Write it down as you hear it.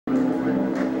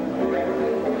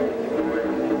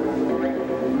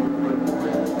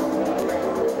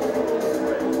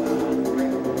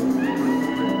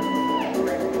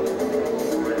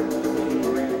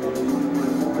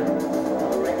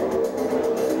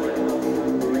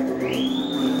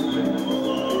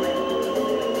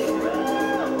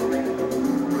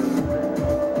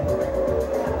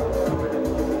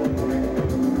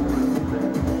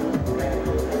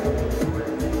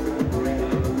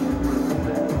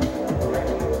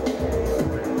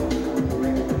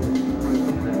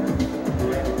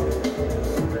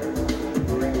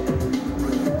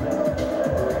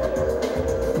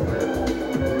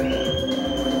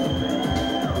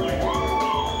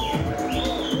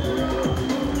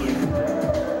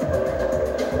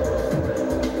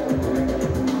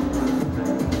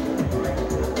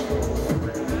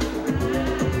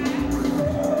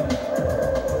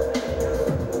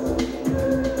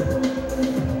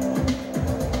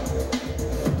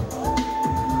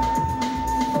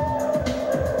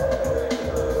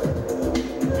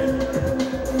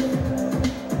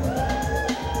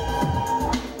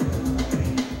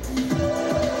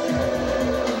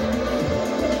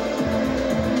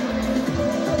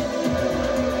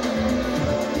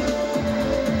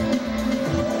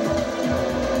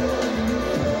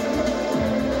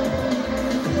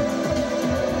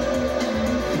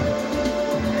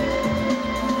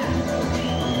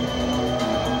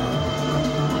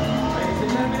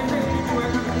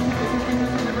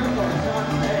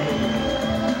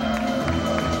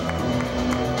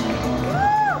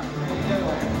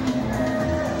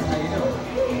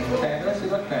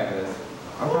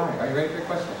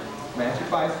question. I'm going to ask you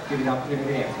twice, give you the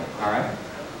opportunity to answer. All right?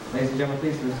 Ladies and gentlemen,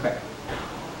 please respect.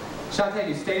 Shante,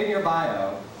 you stated in your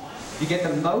bio, you get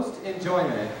the most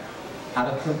enjoyment out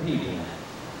of competing.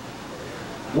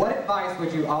 What advice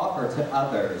would you offer to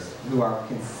others who are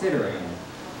considering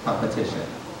competition?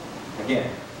 Again,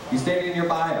 you stated in your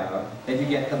bio that you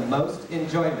get the most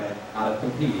enjoyment out of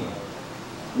competing.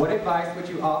 What advice would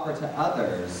you offer to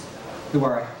others who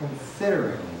are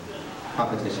considering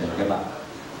competition? Good luck.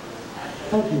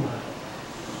 Thank you.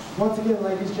 Once again,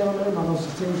 ladies and gentlemen, and my most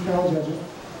distinguished panel judges,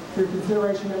 for your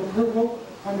consideration and approval,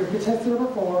 under contestant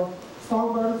number 4,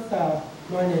 Songbird of the South,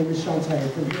 my name is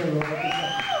Shante from here in Louisville,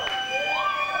 Kentucky.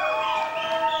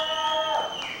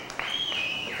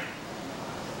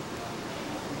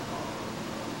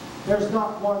 There's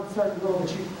not one certain rule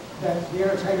that the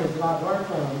entertainers that I've learned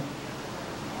from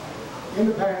in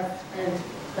the past and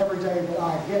every day that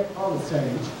I get on the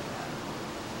stage.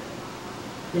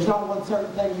 There's not one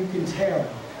certain thing you can tell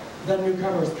the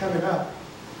newcomers coming up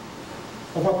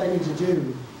of what they need to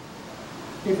do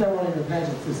if they want to enter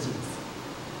pageant systems.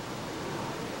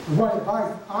 What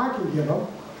advice I can give them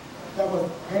that was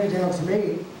handed down to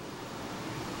me,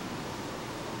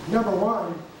 number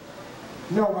 1,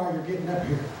 know why you're getting up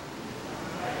here.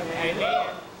 Amen.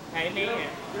 Amen.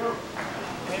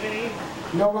 Amen.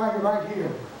 Know why you're right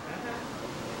here.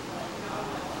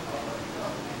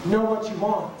 Know what you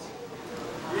want.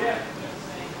 Yeah.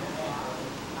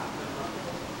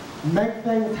 Make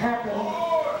things happen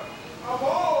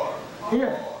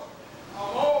if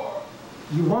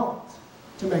you want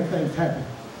to make things happen.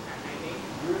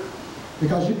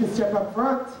 Because you can step up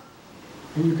front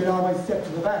and you can always step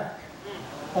to the back.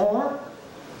 Or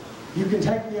you can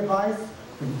take the advice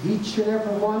from each and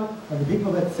every one of the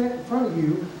people that sit in front of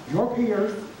you, your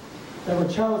peers, that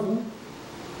were chosen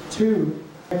to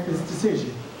make this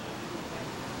decision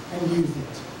and use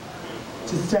it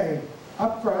to stay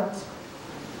up front,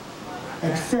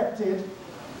 accepted,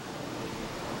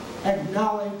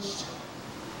 acknowledged,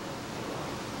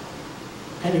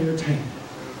 and entertained.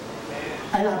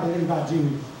 And I believe I do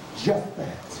just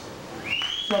that.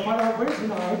 So if I don't win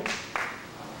tonight,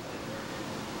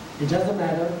 it doesn't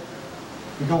matter,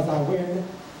 because I win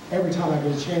every time I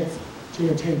get a chance to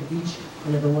entertain each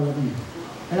and every one of you.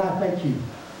 And I thank you.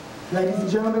 Ladies and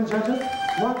gentlemen, judges,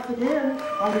 once again,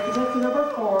 on the contestant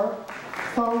number 4,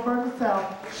 Songbird of the South,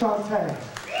 Shante.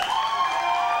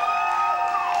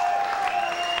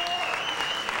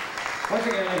 Once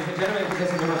again, ladies and gentlemen,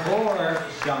 contestant number 4,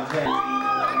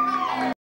 Shante.